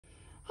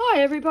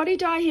Hi everybody,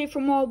 Di here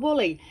from Wild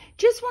Woolly.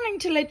 Just wanting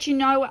to let you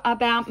know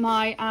about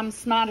my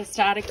Smarter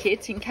Starter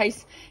kits in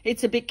case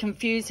it's a bit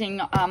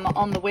confusing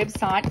on the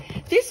website.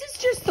 This is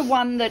just the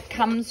one that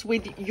comes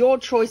with your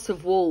choice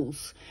of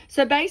wools.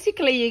 So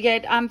basically you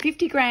get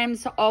 50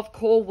 grams of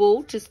core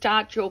wool to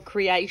start your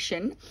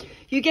creation.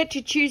 You get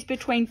to choose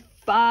between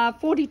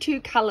 42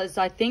 colours,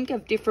 I think,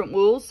 of different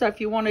wools. So if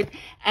you wanted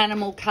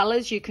animal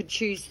colours, you could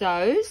choose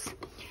those.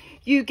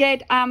 You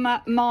get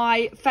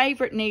my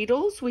favourite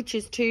needles, which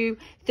is two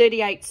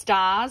 38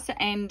 stars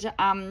and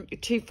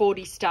two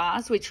 40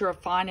 stars, which are a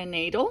finer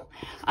needle.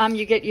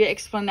 You get your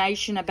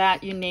explanation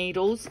about your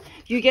needles.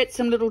 You get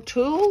some little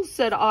tools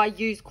that I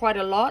use quite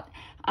a lot.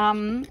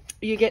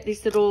 You get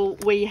this little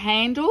wee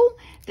handle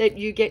that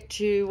you get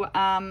to,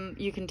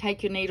 you can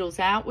take your needles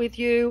out with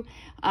you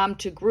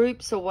to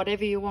groups or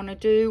whatever you want to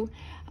do.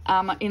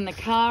 In the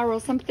car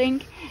or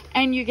something,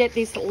 and you get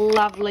this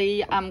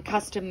lovely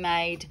custom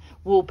made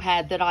wool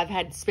pad that I've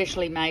had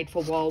specially made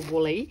for Wild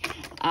Woolly,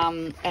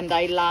 and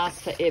they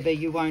last forever.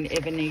 You won't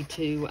ever need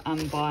to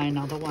buy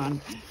another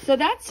one. So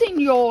that's in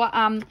your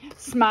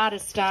Smarter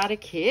Starter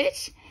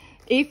kit.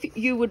 If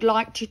you would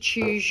like to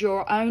choose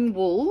your own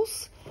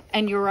wools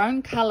and your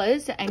own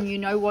colours and you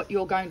know what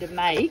you're going to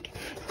make,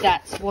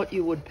 that's what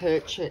you would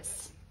purchase.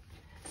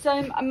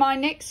 So my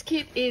next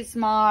kit is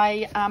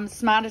my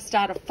Smarter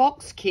Starter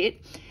Fox kit.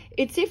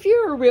 It's if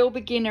you're a real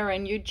beginner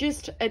and you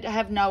just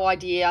have no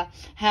idea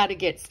how to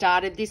get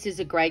started, this is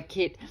a great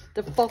kit.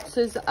 The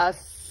foxes are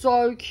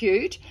so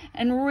cute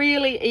and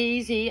really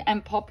easy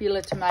and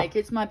popular to make.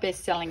 It's my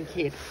best-selling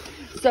kit.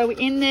 So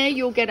in there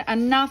you'll get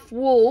enough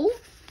wool.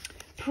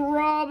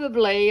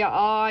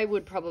 I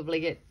would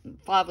probably get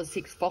 5 or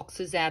 6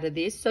 foxes out of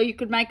this. So you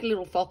could make a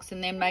little fox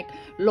and then make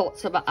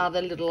lots of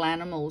other little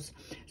animals.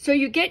 So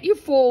you get your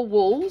 4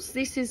 wools.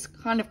 This is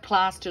kind of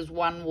classed as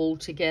one wool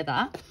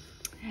together.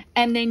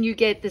 And then you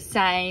get the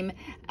same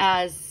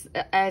as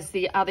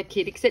the other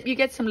kit, except you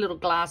get some little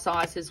glass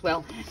eyes as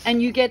well.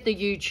 And you get the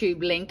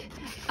YouTube link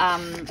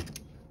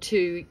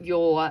to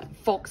your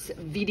fox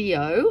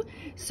video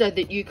so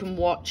that you can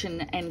watch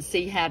and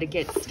see how to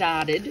get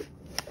started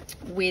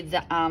with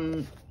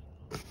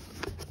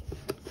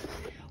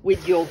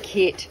your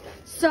kit.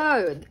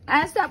 So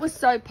as that was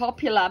so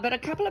popular, but a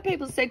couple of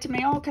people said to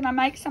me, oh, can I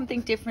make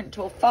something different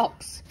to a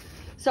fox?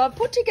 So I've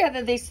put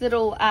together this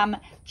little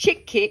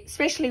chick kit,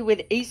 especially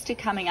with Easter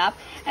coming up,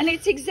 and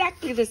it's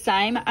exactly the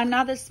same.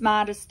 Another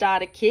Smarter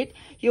Starter kit.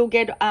 You'll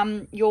get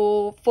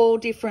your 4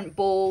 different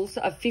balls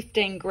of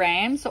 15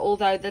 grams,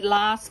 although the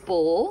last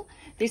ball,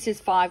 this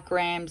is 5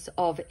 grams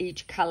of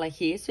each colour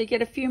here. So you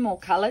get a few more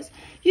colours.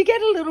 You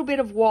get a little bit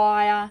of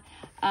wire.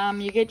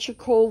 You get your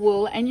core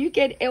wool, and you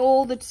get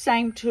all the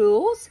same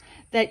tools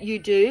that you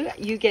do.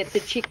 You get the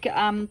chick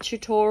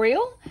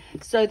tutorial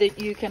so that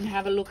you can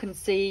have a look and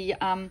see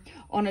on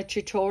a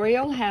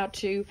tutorial how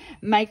to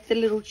make the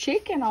little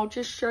chick. And I'll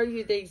just show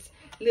you these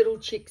little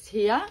chicks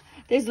here.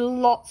 There's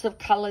lots of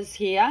colours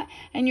here,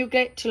 and you'll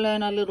get to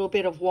learn a little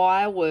bit of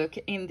wire work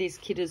in this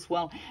kit as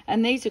well.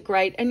 And these are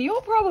great, and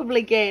you'll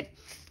probably get,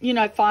 you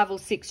know, 5 or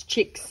 6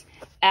 chicks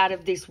out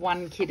of this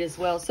one kit as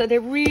well. So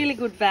they're really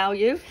good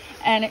value,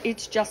 and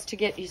it's just to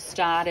get you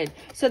started.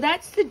 So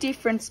that's the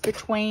difference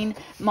between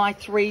my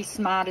 3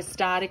 Smarter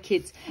Starter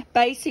kits.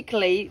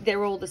 Basically,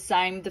 they're all the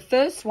same. The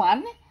first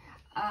one,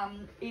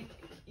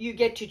 you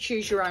get to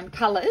choose your own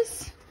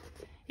colours.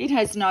 It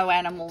has no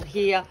animal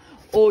here,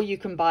 or you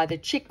can buy the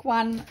chick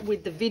one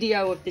with the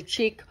video of the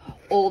chick,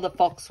 or the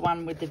fox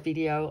one with the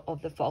video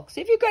of the fox.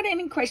 If you've got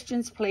any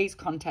questions, please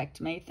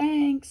contact me.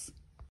 Thanks.